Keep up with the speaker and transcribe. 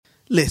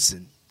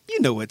Listen, you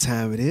know what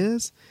time it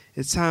is.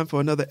 It's time for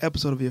another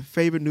episode of your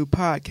favorite new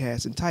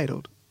podcast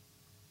entitled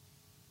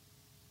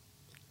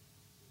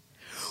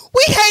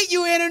We Hate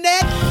You,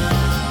 Internet!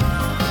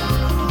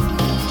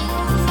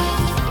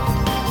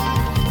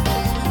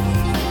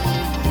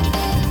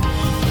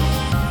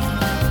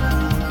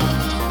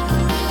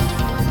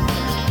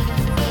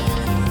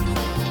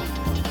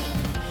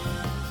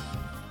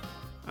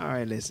 All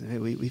right,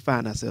 listen, we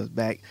find ourselves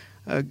back.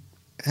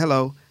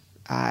 Hello.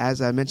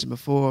 As I mentioned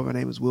before, my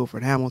name is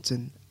Wilfred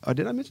Hamilton. Or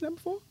did I mention that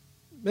before?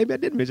 Maybe I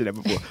didn't mention that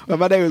before. But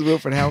my name is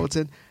Wilfred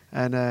Hamilton,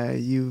 and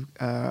you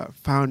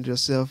found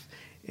yourself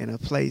in a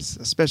place,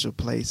 a special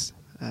place,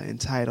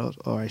 entitled,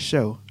 or a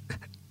show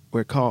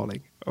we're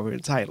calling, or we're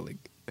entitling,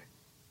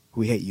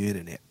 We Hate You,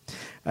 Internet.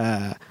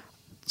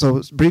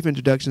 So brief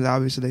introductions,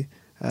 obviously.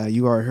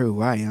 You already heard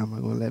who I am.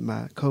 I'm going to let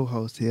my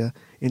co-host here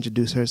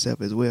introduce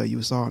herself as well.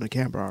 You saw on the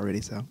camera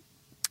already, so.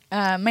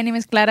 My name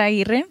is Clara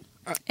Aguirre.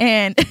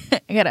 And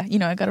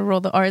I gotta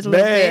roll the R's a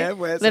little bit.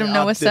 Let them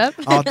know what's up.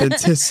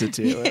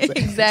 Authenticity.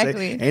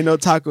 Exactly. Ain't no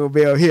Taco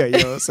Bell here, you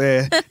know what I'm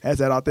saying? That's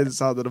that authentic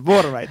south of the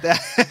border right there.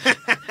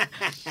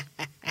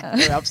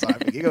 I'm sorry.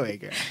 Go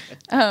ahead,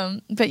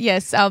 girl. But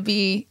yes, I'll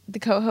be the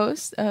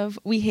co-host of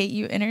We Hate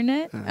You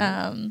Internet.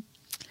 And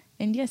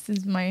yes, this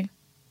is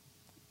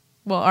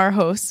our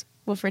host,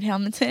 Wilfred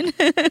Hamilton.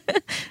 I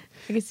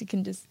guess you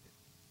can just...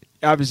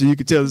 Obviously, you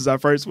can tell this is our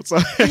first one, so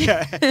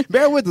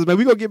bear with us, man.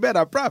 We're going to get better,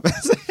 I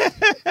promise.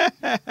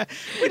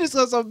 We just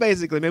so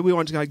basically, man, we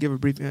want to kind of give a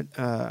brief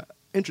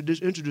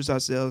introduce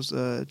ourselves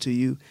to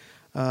you,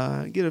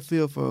 get a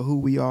feel for who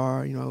we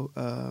are.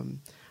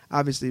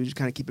 Obviously, we just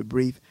kind of keep it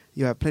brief.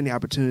 You have plenty of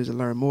opportunities to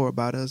learn more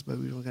about us, but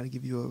we want to kind of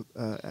give you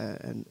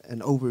an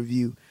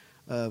overview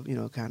of,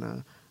 kind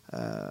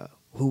of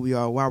who we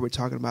are, why we're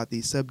talking about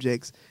these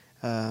subjects,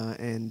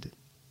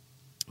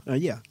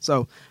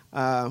 So,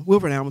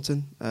 Wilfred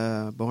Hamilton,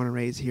 born and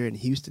raised here in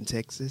Houston,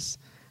 Texas.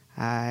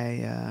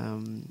 I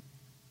am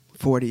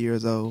 40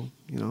 years old.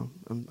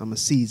 I'm a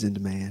seasoned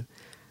man.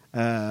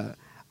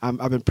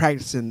 I've been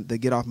practicing the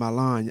get off my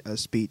lawn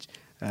speech.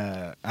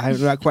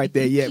 I'm not quite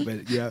there yet,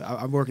 but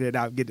I'm working it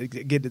out, getting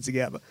it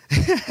together.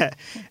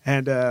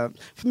 And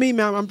for me,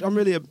 man, I'm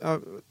really a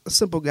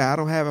simple guy. I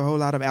don't have a whole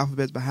lot of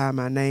alphabets behind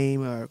my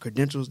name or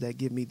credentials that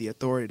give me the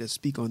authority to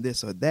speak on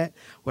this or that.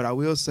 What I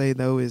will say,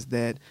 though, is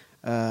that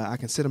I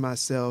consider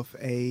myself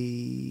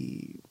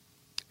a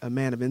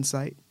man of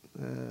insight,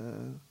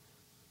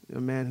 a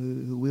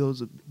man who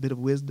wields a bit of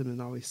wisdom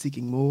and always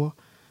seeking more.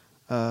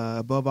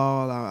 Above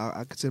all,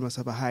 I consider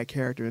myself a high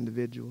character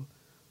individual,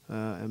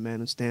 a man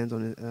who stands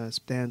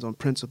on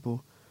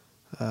principle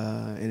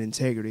and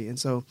integrity. And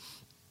so,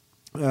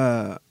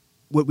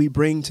 what we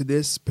bring to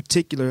this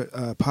particular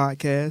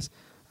podcast,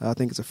 I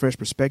think it's a fresh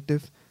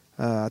perspective.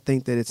 I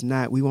think that it's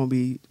not.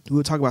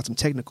 We'll talk about some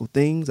technical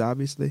things,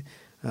 obviously.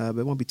 But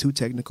it won't be too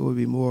technical. It'll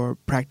be more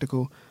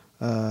practical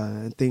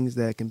and things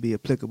that can be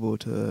applicable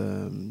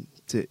to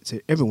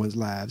everyone's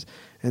lives.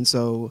 And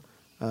so,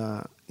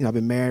 I've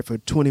been married for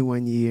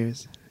 21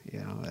 years.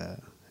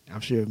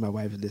 I'm sure if my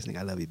wife is listening,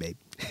 I love you, babe.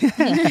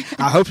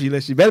 I hope she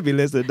listens. She better be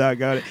listening,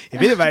 doggone it.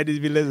 If anybody needs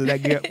to be listening,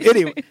 that girl.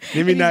 Anyway,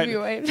 let me not.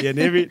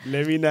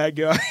 Let me not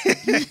go.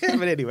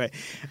 But anyway,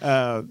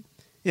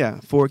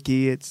 4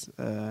 kids.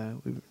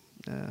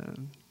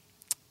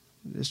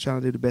 Just trying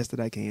to do the best that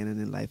I can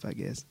in life, I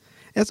guess.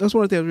 That's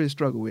one of the things I really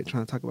struggle with,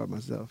 trying to talk about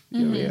myself.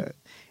 Mm-hmm.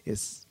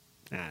 It's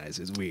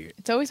weird.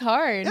 It's always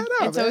hard.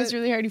 It's man. always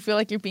really hard. You feel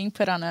like you're being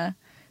put on a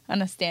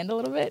stand a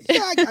little bit.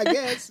 Yeah, I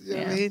guess. You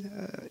know what I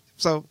mean?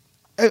 So,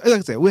 like I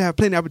said, we have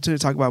plenty of opportunity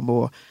to talk about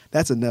more.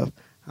 That's enough.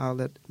 I'll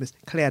let Miss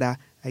Clara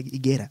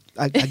Aguirre.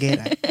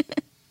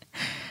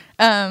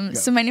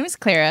 So my name is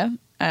Clara,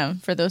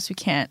 for those who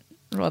can't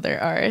roll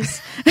their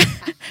R's.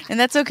 And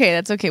that's okay.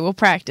 That's okay. We'll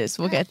practice.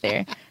 We'll get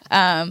there.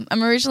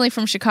 I'm originally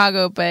from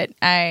Chicago, but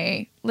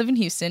I live in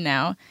Houston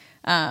now.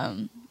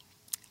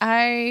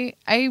 I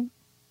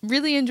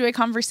really enjoy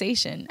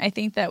conversation. I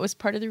think that was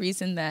part of the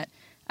reason that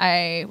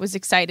I was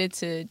excited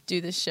to do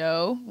the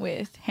show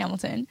with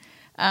Hamilton.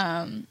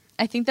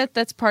 I think that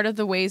that's part of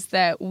the ways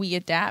that we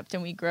adapt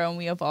and we grow and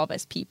we evolve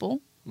as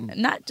people,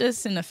 not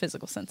just in a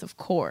physical sense, of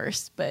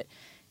course, but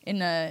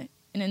in an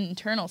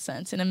internal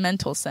sense, in a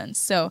mental sense.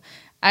 So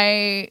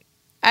I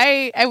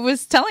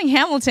was telling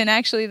Hamilton,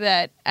 actually,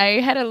 that I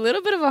had a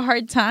little bit of a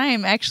hard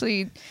time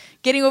actually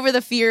getting over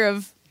the fear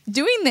of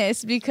doing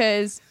this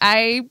because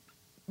I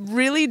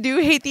really do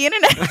hate the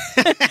internet.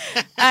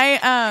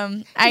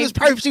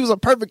 She was a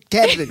perfect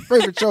candidate,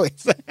 perfect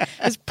choice.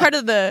 As part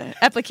of the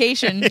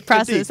application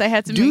process, I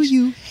had to Do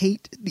you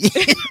hate the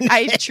internet?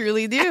 I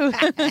truly do.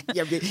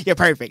 You're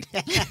perfect.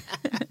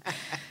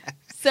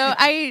 So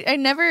I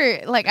never,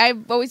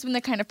 I've always been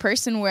the kind of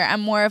person where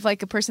I'm more of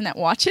like a person that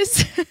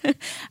watches.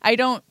 I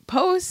don't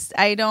post.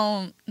 I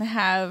don't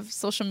have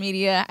social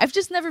media. I've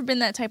just never been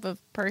that type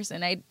of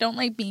person. I don't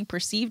like being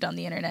perceived on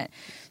the internet.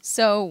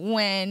 So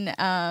when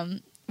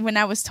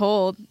I was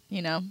told,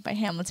 by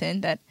Hamilton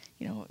that,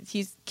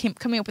 he's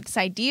coming up with this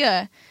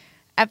idea,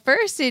 at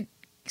first it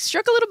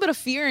struck a little bit of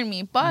fear in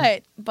me,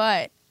 but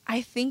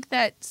I think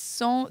that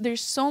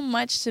there's so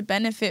much to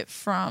benefit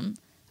from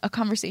a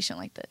conversation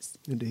like this.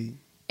 Indeed.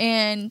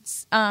 And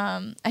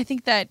I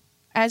think that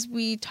as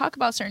we talk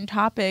about certain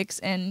topics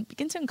and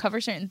begin to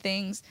uncover certain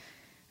things,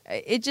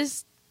 it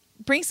just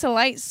brings to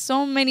light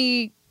so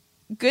many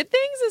good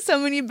things and so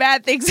many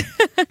bad things,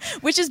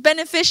 which is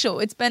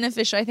beneficial. It's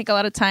beneficial. I think a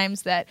lot of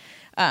times that,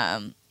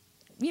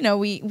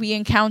 we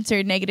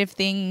encounter negative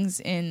things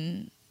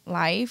in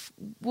life,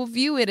 we'll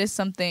view it as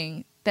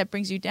something that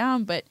brings you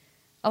down, but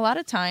a lot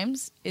of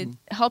times it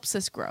helps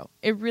us grow.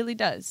 It really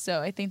does.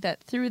 So I think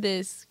that through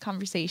this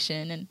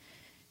conversation and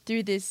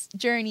through this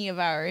journey of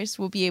ours,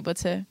 we'll be able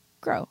to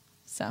grow.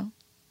 So.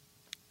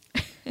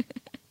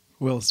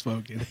 Well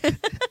spoken.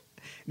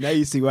 Now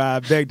you see why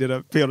I begged her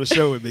to be on the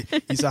show with me.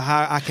 You saw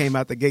how I came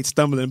out the gate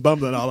stumbling and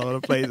bumbling all over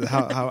the place, and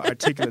how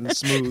articulate and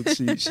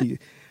smooth she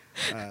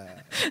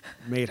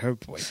made her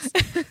points.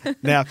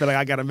 Now I feel like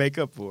I got to make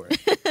up for it.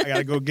 I got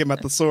to go get my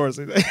thesaurus.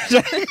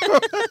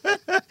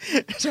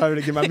 Trying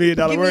to get my $1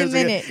 million words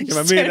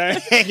together.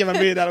 Get my $1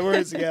 million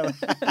words together.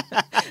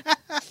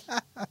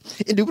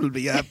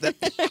 Indubitably up. But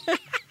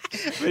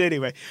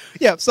anyway,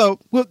 yeah. So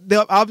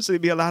there'll obviously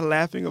be a lot of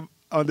laughing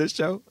on this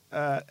show,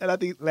 and I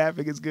think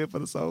laughing is good for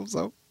the soul.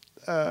 So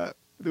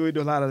we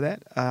do a lot of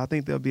that. I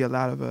think there'll be a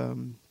lot of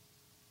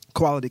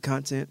quality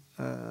content.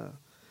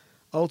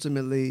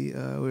 Ultimately,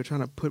 we're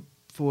trying to put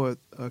forth,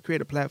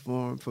 create a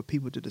platform for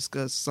people to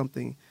discuss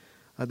something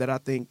that I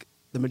think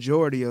the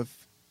majority of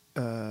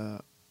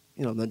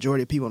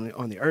people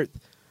on the earth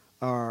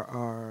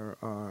are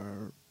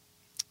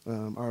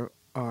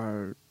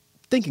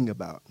thinking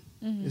about.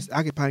 Mm-hmm. It's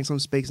occupying some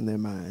space in their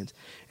minds,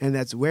 and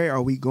that's where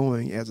are we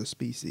going as a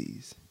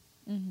species,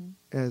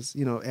 as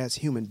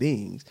human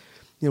beings,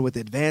 with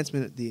the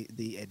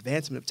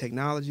advancement of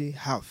technology,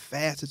 how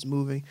fast it's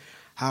moving,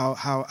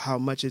 how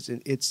much it's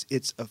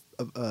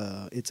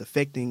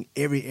affecting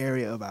every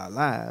area of our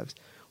lives.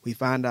 We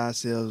find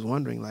ourselves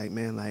wondering,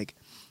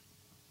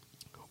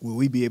 will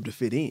we be able to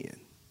fit in?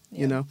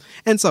 Yeah.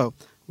 And so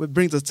what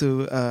brings us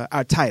to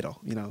our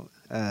title,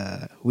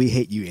 We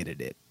Hate You,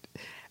 Internet.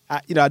 I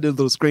do a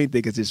little screen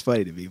thing because it's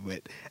funny to me,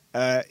 but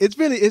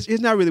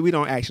it's not really, we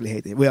don't actually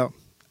hate it. Well,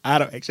 I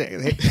don't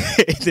actually hate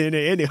the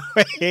internet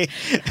anyway.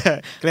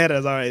 Glad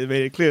has already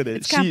made it clear that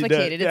it's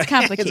complicated. It's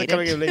complicated. It's a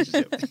complicated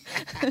relationship.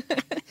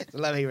 It's a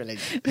love-hate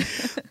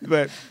relationship.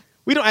 But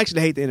we don't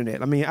actually hate the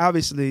internet. I mean,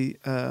 obviously,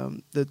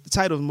 the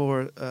title is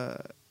more,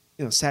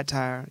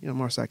 satire,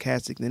 more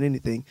sarcastic than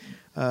anything,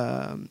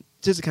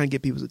 just to kind of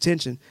get people's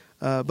attention.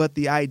 But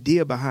the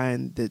idea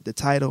behind the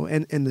title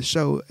and the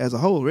show as a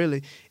whole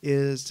really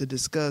is to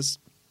discuss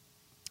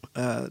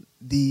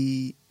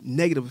the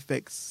negative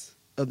effects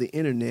of the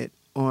internet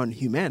on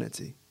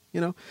humanity,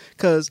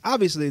 because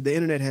obviously the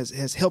internet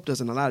has helped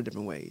us in a lot of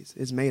different ways.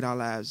 It's made our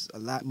lives a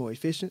lot more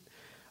efficient.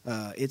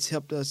 It's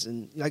helped us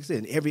in, like I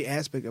said, in every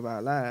aspect of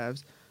our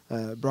lives,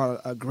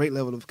 brought a great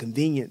level of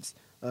convenience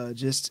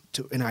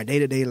in our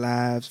day-to-day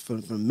lives,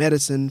 from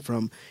medicine,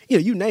 from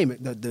you name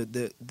it,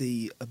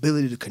 the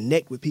ability to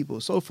connect with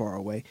people so far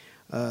away.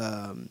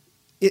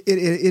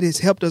 It has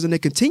helped us, and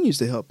it continues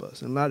to help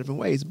us in a lot of different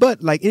ways.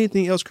 But like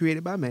anything else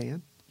created by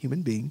man,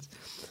 human beings,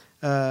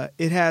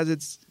 it has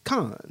its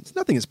cons.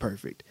 Nothing is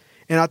perfect,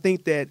 and I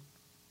think that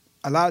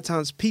a lot of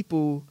times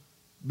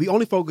we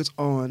only focus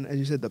on, as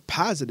you said, the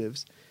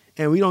positives,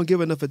 and we don't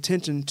give enough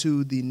attention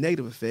to the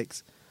negative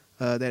effects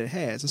that it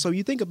has. And so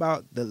you think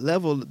about the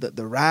level,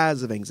 the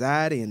rise of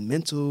anxiety and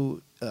mental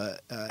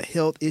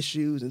health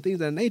issues and things of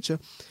that nature.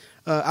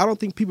 I don't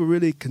think people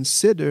really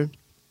consider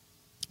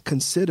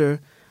the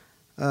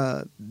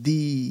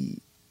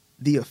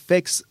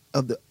effects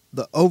of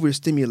the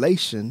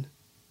overstimulation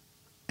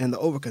and the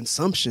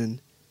overconsumption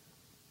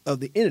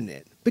of the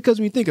internet. Because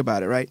when you think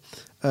about it, right,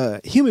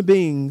 human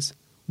beings,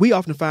 we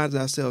often find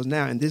ourselves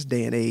now in this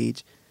day and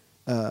age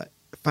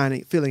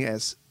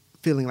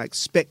feeling like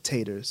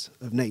spectators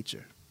of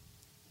nature.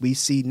 We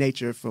see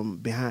nature from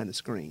behind the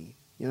screen.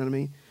 You know what I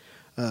mean?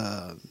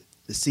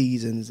 The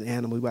seasons,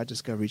 animals. We watch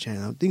Discovery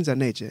Channel, things of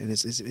nature, and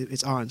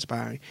it's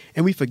awe-inspiring.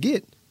 And we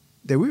forget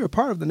that we are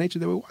part of the nature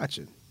that we're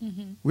watching.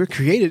 Mm-hmm. We're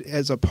created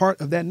as a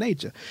part of that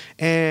nature,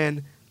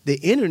 and the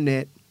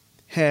internet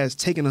has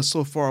taken us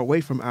so far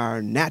away from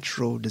our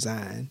natural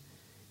design.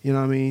 You know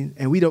what I mean?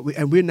 And we don't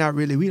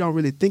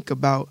really think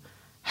about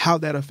how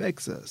that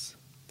affects us.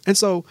 And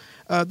so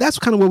that's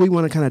kind of what we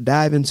want to kind of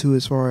dive into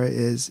as far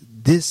as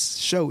this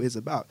show is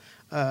about.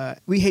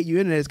 We Hate You,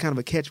 Internet is kind of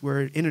a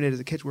catchword. Internet is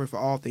a catchword for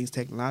all things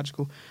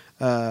technological.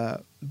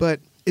 But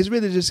it's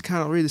really just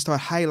kind of really start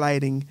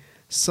highlighting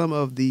some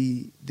of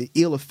the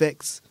ill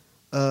effects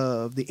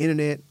of the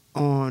internet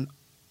on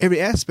every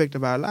aspect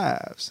of our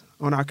lives,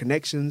 on our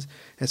connections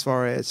as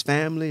far as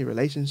family,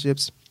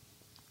 relationships,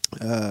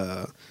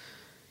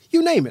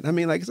 you name it. I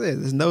mean, like I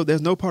said,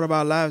 there's no part of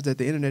our lives that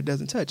the internet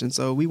doesn't touch. And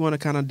so we want to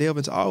kind of delve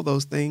into all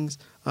those things,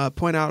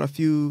 point out a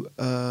few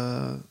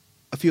of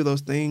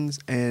those things.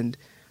 And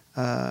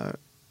at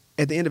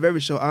the end of every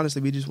show,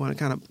 honestly, we just want to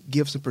kind of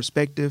give some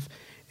perspective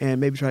and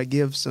maybe try to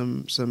give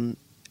some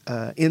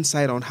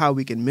insight on how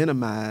we can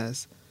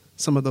minimize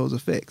some of those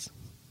effects.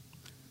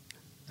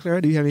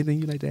 Clara, do you have anything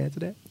you'd like to add to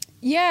that?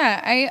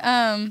 Yeah,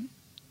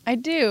 I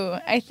do.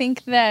 I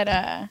think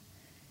that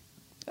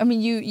I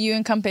mean you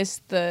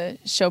encompass the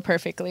show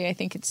perfectly. I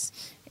think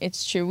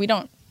it's true. We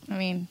don't. I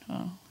mean,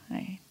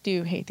 I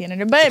do hate the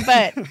internet,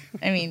 but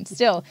I mean,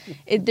 still,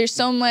 there's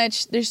so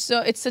much.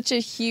 It's such a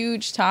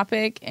huge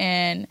topic,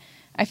 and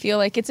I feel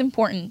like it's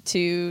important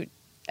to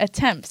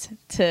attempt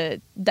to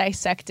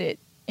dissect it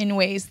in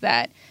ways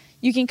that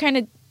you can kind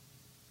of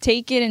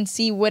take it and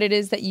see what it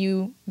is that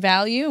you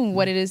value and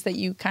what it is that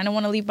you kind of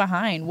want to leave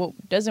behind, what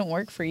doesn't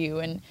work for you,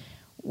 and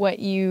what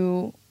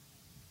is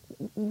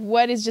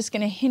just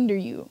going to hinder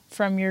you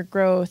from your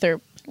growth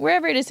or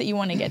wherever it is that you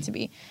want to get to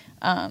be.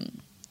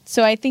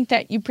 So I think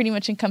that you pretty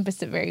much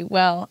encompassed it very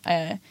well.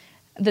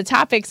 The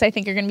topics I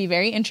think are going to be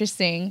very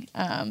interesting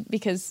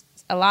because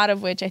a lot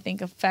of which I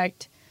think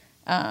affect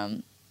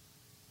a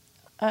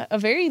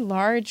very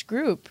large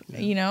group. Yeah.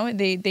 You know,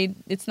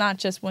 it's not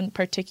just one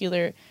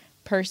particular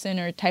person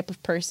or type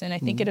of person. I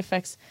think it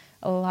affects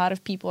a lot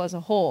of people as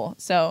a whole.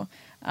 So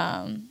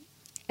I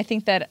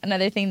think that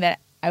another thing that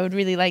I would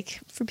really like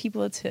for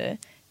people to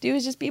do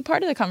is just be a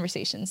part of the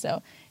conversation.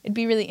 So it'd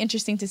be really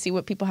interesting to see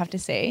what people have to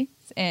say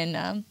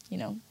and, you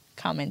know,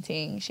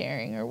 commenting,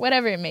 sharing, or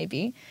whatever it may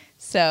be.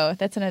 So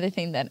that's another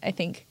thing that I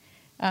think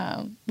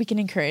we can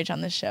encourage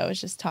on this show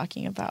is just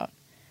talking about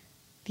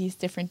these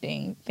different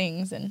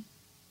things. And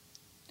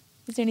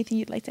is there anything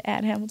you'd like to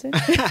add, Hamilton?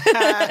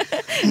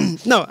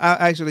 No,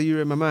 actually, you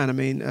read my mind. I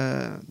mean,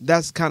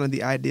 that's kind of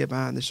the idea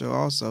behind the show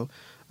also,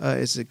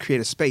 is to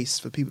create a space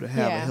for people to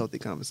have a healthy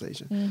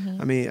conversation.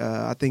 Mm-hmm. I mean,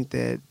 I think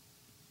that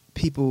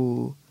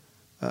people,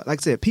 like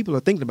I said, people are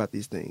thinking about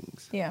these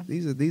things. Yeah.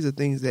 These are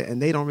things that,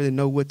 and they don't really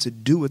know what to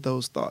do with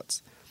those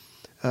thoughts.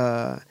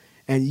 And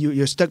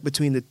you're stuck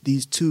between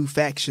these two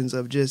factions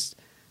of just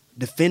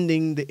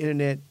defending the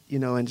internet, you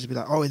know, and just be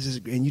like, oh, it's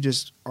just, and you're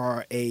just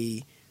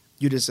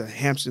a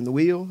hamster in the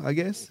wheel, I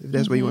guess, if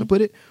that's where you want to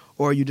put it,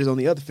 or you're just on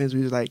the other fence where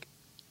you're just like,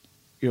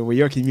 you know, where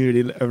your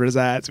community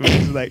resides, where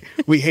it's like,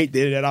 we hate the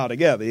internet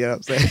altogether, you know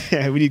what I'm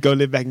saying? We need to go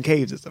live back in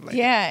caves and stuff like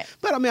that.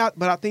 But I mean,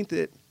 I think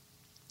that,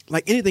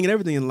 like anything and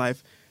everything in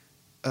life,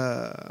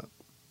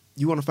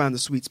 you want to find the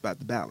sweet spot,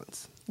 the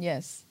balance.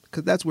 Yes.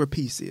 Because that's where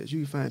peace is. You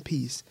can find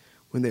peace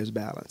when there's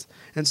balance.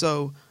 And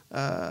so,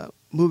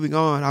 moving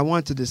on, I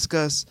want to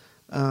discuss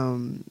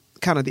kind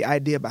of the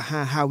idea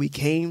behind how we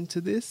came to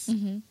this.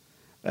 Mm-hmm.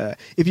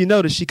 If you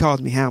notice, she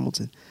calls me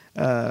Hamilton.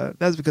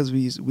 That's because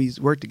we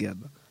work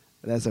together.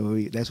 That's where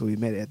we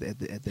met at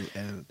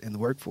in the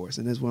workforce,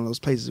 and it's one of those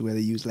places where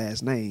they use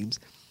last names.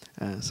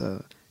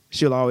 So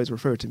she'll always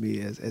refer to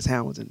me as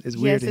Hamilton. It's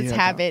weird. Yes, it's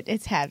habit.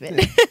 It's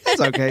habit. That's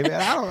okay,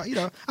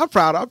 man. I'm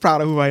proud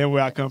of who I am,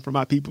 where I come from,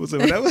 my people, so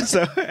whatever.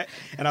 So,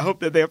 and I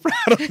hope that they're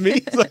proud of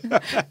me. So,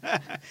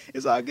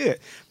 it's all good.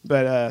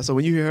 But so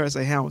when you hear her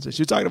say Hamilton,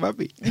 she's talking about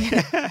me.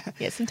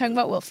 Yes, I'm talking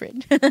about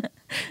Wilfred.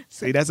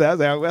 See, that sounds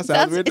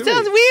weird. It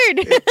sounds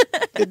weird.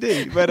 It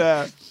did,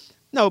 but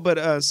no,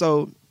 but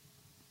so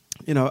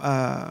you know,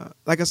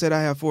 like I said,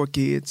 I have 4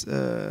 kids.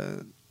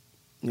 You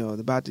know,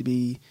 they're about to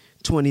be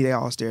 20. They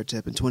all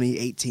stereotyping 20,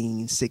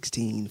 18,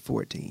 16,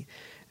 14.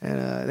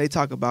 And they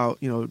talk about,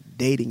 you know,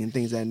 dating and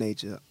things of that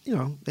nature. You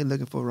know, they're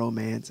looking for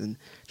romance and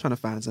trying to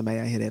find somebody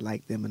out here that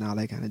like them and all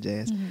that kind of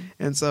jazz. Mm-hmm.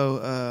 And so,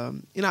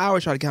 you know, I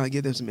always try to kind of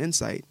give them some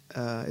insight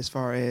as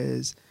far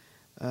as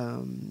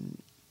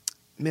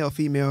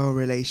male-female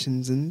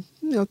relations and,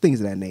 you know, things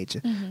of that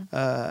nature.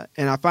 Mm-hmm.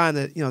 And I find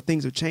that, you know,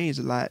 things have changed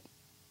a lot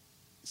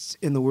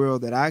in the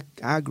world that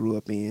I grew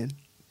up in.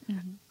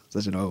 Mm-hmm.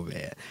 Such an old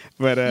man.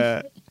 But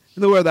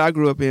in the world that I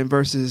grew up in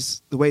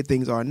versus the way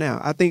things are now.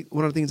 I think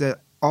one of the things that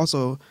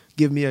also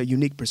give me a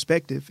unique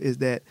perspective is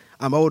that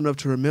I'm old enough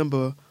to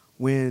remember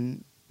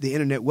when the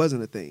internet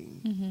wasn't a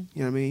thing. Mm-hmm. You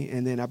know what I mean?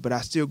 And then, but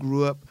I still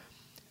grew up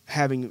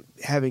I've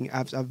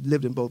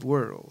lived in both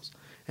worlds,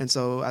 and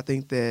so I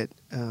think that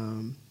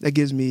that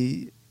gives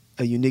me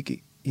a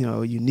unique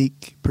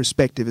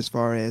perspective as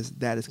far as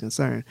that is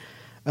concerned.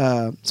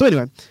 So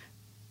anyway,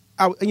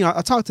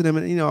 I talk to them,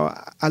 and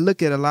I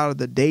look at a lot of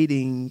the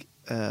dating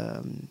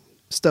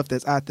stuff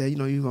that's out there. You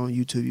know, you go on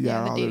YouTube, you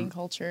got all the dating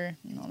culture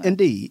and all that.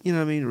 Indeed, you know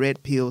what I mean,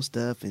 red pill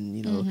stuff,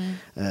 and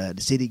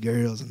the city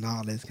girls and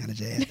all that kind of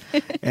jazz.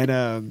 And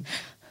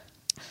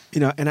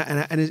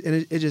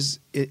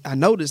I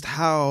noticed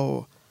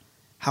how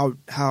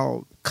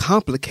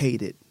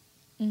complicated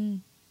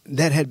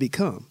that had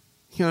become.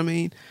 You know what I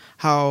mean?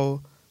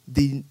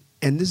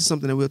 And this is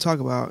something that we'll talk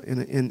about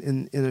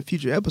in a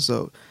future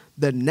episode.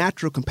 The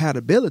natural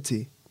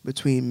compatibility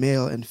between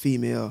male and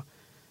female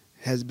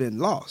has been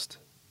lost.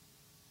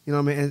 You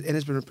know what I mean? And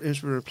it's been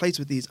replaced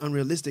with these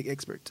unrealistic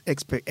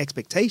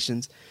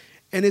expectations,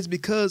 and it's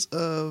because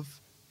of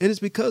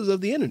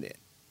the internet.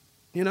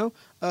 You know,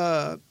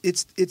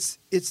 it's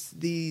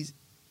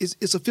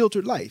a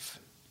filtered life,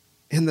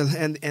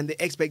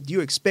 and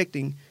you're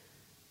expecting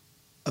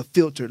a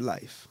filtered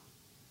life,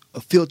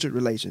 a filtered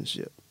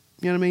relationship.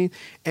 You know what I mean?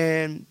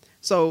 And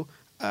so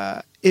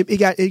it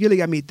really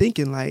got me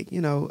thinking, like,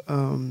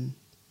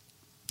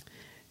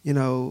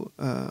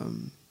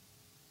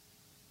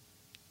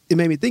 it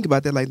made me think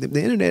about that. Like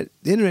the internet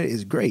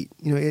is great.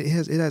 You know, it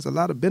has a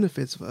lot of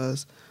benefits for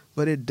us,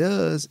 but it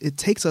has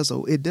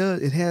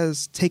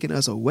taken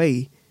us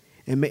away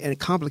and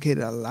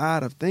complicated a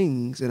lot of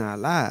things in our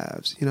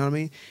lives. You know what I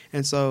mean?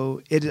 And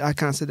so I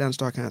kind of sit down and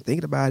start kind of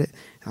thinking about it.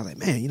 And I was like,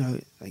 man, you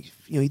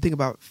think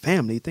about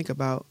family, you think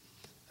about,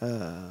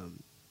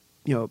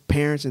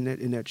 parents and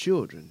their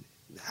children,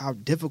 how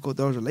difficult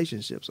those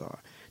relationships are.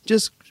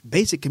 Just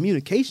basic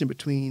communication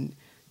between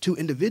two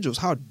individuals,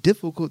 how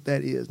difficult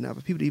that is now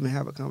for people to even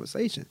have a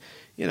conversation.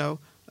 You know,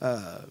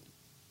 I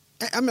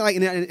mean, like,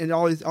 and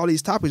all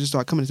these topics just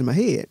start coming into my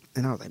head,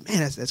 and I was like, man,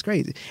 that's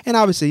crazy. And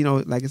obviously, you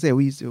know, like I said,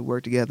 we used to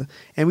work together,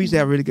 and we used to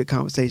have really good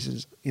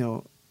conversations, you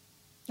know,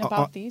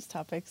 about these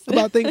topics,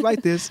 about things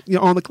like this, you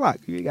know, on the clock.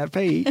 You got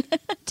paid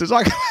to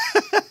talk.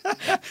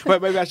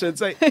 But maybe I shouldn't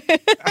say.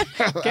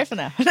 Careful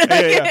now.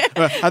 Yeah.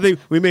 Well, I think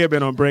we may have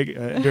been on break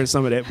during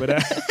some of that, but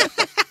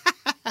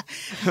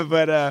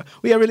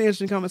we had really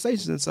interesting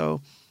conversations. And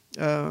so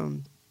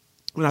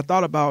when I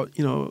thought about,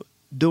 you know,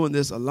 doing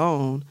this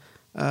alone,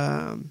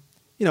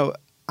 you know,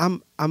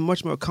 I'm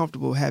much more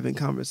comfortable having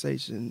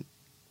conversation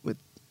with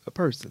a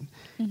person,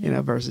 you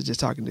know, versus just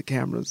talking to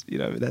cameras. You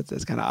know,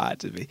 that's kind of odd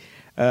to me.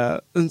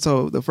 And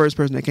so the first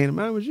person that came to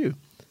mind was you,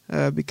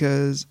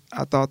 because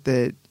I thought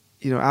that,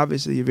 you know,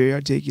 obviously you're very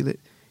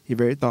articulate, you're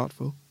very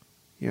thoughtful.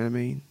 You know what I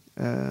mean?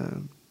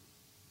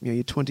 You know,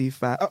 you're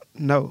 25. Oh,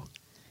 no.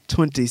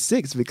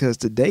 26, because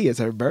today is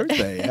her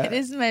birthday. It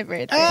is my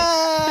birthday.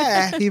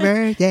 Happy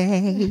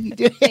birthday.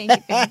 Thank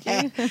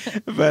you.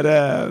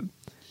 But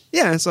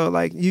yeah, and so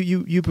like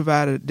you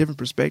provide a different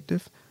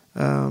perspective.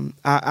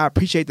 I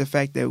appreciate the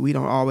fact that we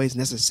don't always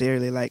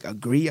necessarily like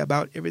agree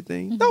about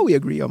everything, though we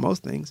agree on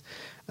most things.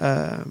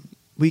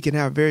 We can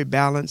have very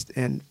balanced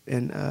and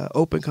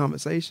open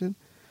conversation,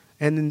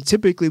 and then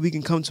typically we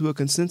can come to a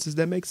consensus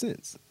that makes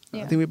sense.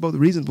 Yeah. I think we're both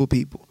reasonable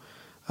people,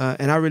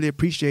 and I really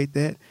appreciate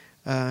that.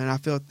 And I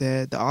felt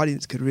that the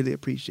audience could really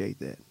appreciate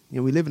that. You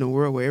know, we live in a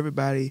world where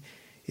everybody,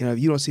 you know, if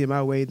you don't see it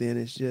my way, then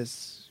it's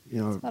just, you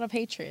know, it's a lot of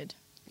hatred.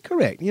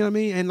 Correct. You know what I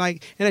mean? And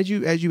as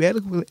you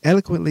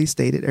eloquently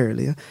stated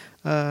earlier,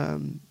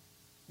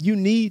 you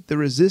need the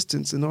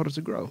resistance in order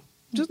to grow.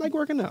 Just like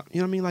working out.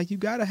 You know what I mean? Like you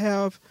gotta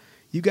have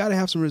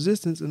some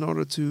resistance in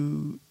order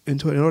to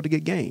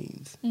get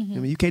gains. I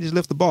mean, you can't just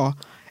lift the bar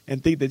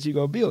and think that you're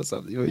gonna build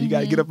something. You know, you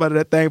gotta get up under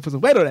that thing, put some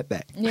weight on that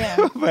thing.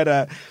 Yeah.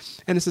 But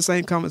and it's the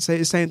same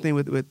conversation, same thing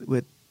with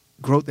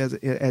growth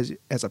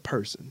as a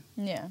person.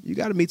 Yeah. You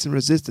got to meet some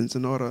resistance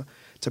in order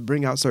to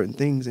bring out certain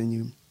things in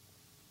you,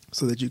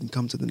 so that you can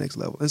come to the next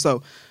level. And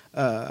so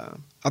I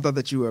thought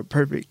that you were a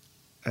perfect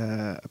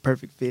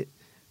fit.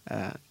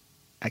 I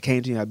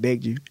came to you, I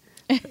begged you.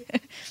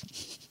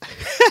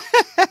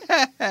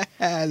 I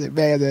said,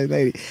 man,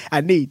 lady,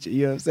 I need you.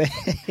 You know what I'm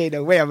saying? Ain't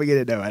no way I'm going to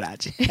get it done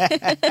without you.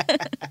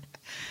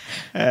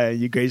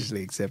 You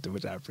graciously accepted,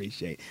 which I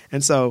appreciate.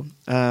 And so,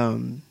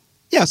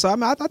 yeah, so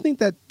I think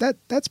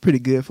that's pretty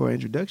good for an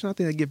introduction. I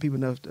think that give people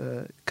enough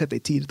to cut their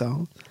teeth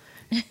on.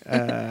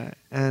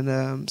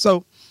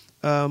 So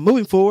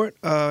moving forward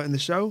in the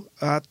show,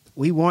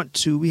 we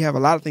have a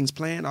lot of things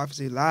planned.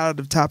 Obviously, a lot of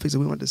the topics that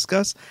we want to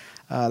discuss,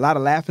 a lot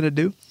of laughing to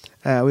do.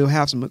 We'll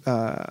have some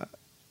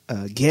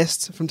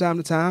guests from time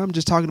to time,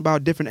 just talking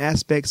about different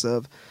aspects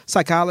of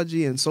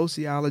psychology and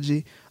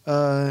sociology,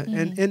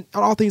 and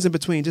all things in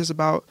between. Just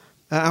about,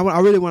 I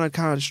really want to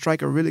kind of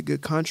strike a really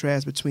good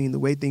contrast between the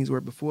way things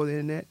were before the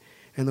internet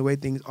and the way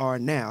things are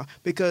now.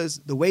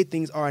 Because the way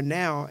things are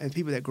now, and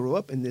people that grew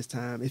up in this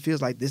time, it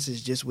feels like this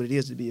is just what it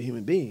is to be a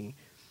human being.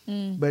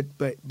 But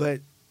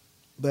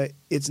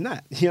it's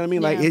not. You know what I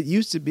mean? Yeah. Like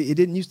it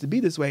didn't used to be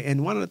this way.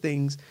 And one of the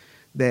things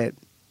that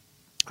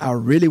I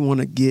really want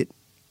to get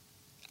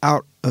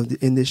out of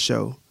in this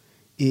show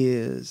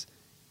is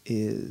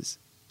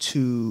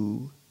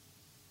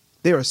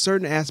there are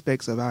certain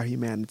aspects of our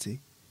humanity,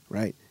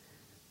 right,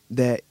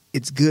 that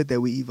it's good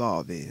that we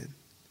evolve in.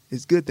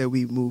 It's good that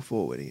we move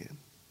forward in.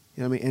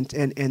 You know what I mean?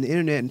 And the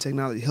internet and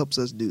technology helps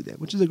us do that,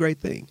 which is a great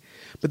thing.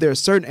 But there are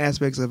certain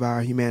aspects of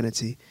our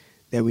humanity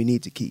that we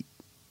need to keep.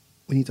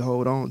 We need to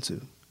hold on to.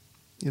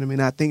 You know what I mean?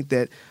 I think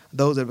that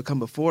those that have come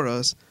before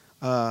us,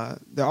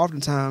 they're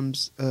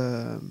oftentimes,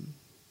 I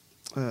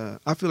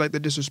feel like they're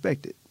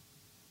disrespected.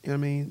 You know what I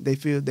mean?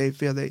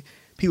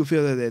 People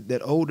feel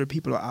that older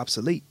people are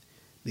obsolete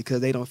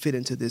because they don't fit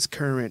into this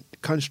current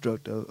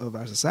construct of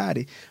our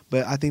society.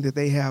 But I think that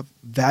they have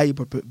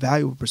valuable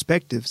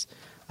perspectives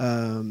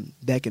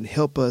that can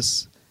help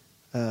us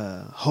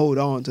hold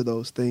on to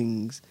those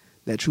things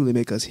that truly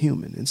make us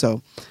human. And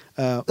so,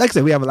 like I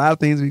said, we have a lot of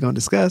things we're going to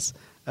discuss.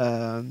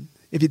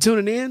 If you're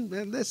tuning in,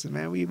 man, listen,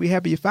 man, we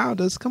happy you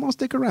found us. Come on,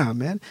 stick around,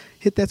 man.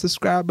 Hit that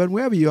subscribe button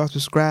wherever you are.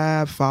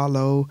 Subscribe,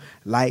 follow,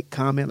 like,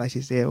 comment, like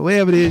she said.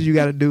 Whatever it is you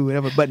got to do,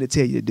 whatever button to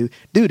tell you to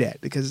do that,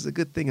 because it's a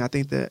good thing. I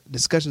think the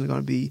discussions are going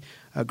to be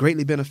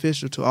greatly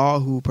beneficial to all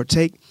who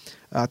partake.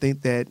 I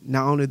think that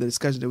not only the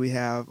discussion that we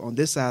have on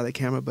this side of the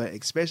camera, but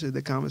especially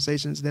the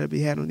conversations that will be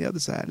had on the other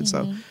side. And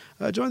so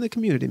join the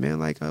community, man.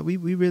 Like we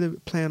really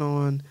plan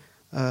on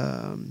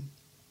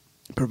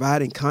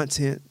providing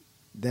content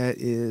that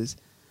is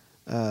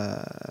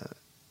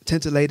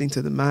titillating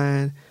to the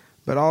mind,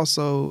 but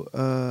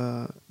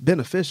also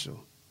beneficial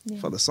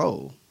for the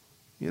soul,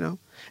 you know?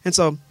 And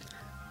so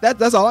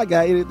that's all I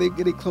got.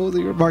 Any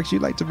closing remarks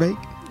you'd like to make?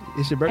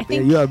 It's your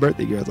birthday. You have a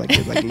birthday, girls. Like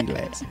this, like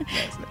last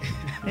night.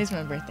 It's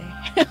my birthday.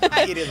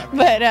 It is my birthday.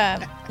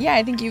 But yeah,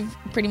 I think you've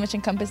pretty much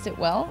encompassed it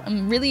well.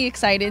 I'm really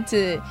excited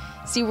to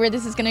see where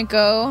this is going to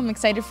go. I'm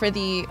excited for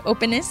the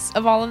openness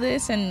of all of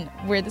this and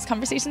where this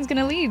conversation is going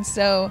to lead.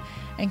 So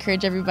I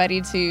encourage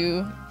everybody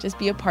to just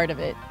be a part of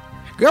it.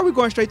 Girl, we're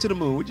going straight to the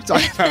moon. What you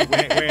talking about?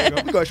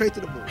 We're going straight to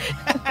the moon.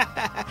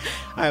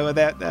 All right,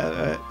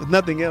 well, with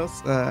nothing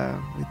else,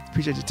 we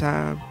appreciate your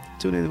time.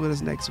 Tune in with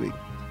us next week.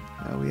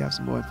 We have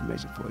some more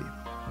information for you.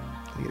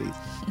 Take it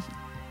easy.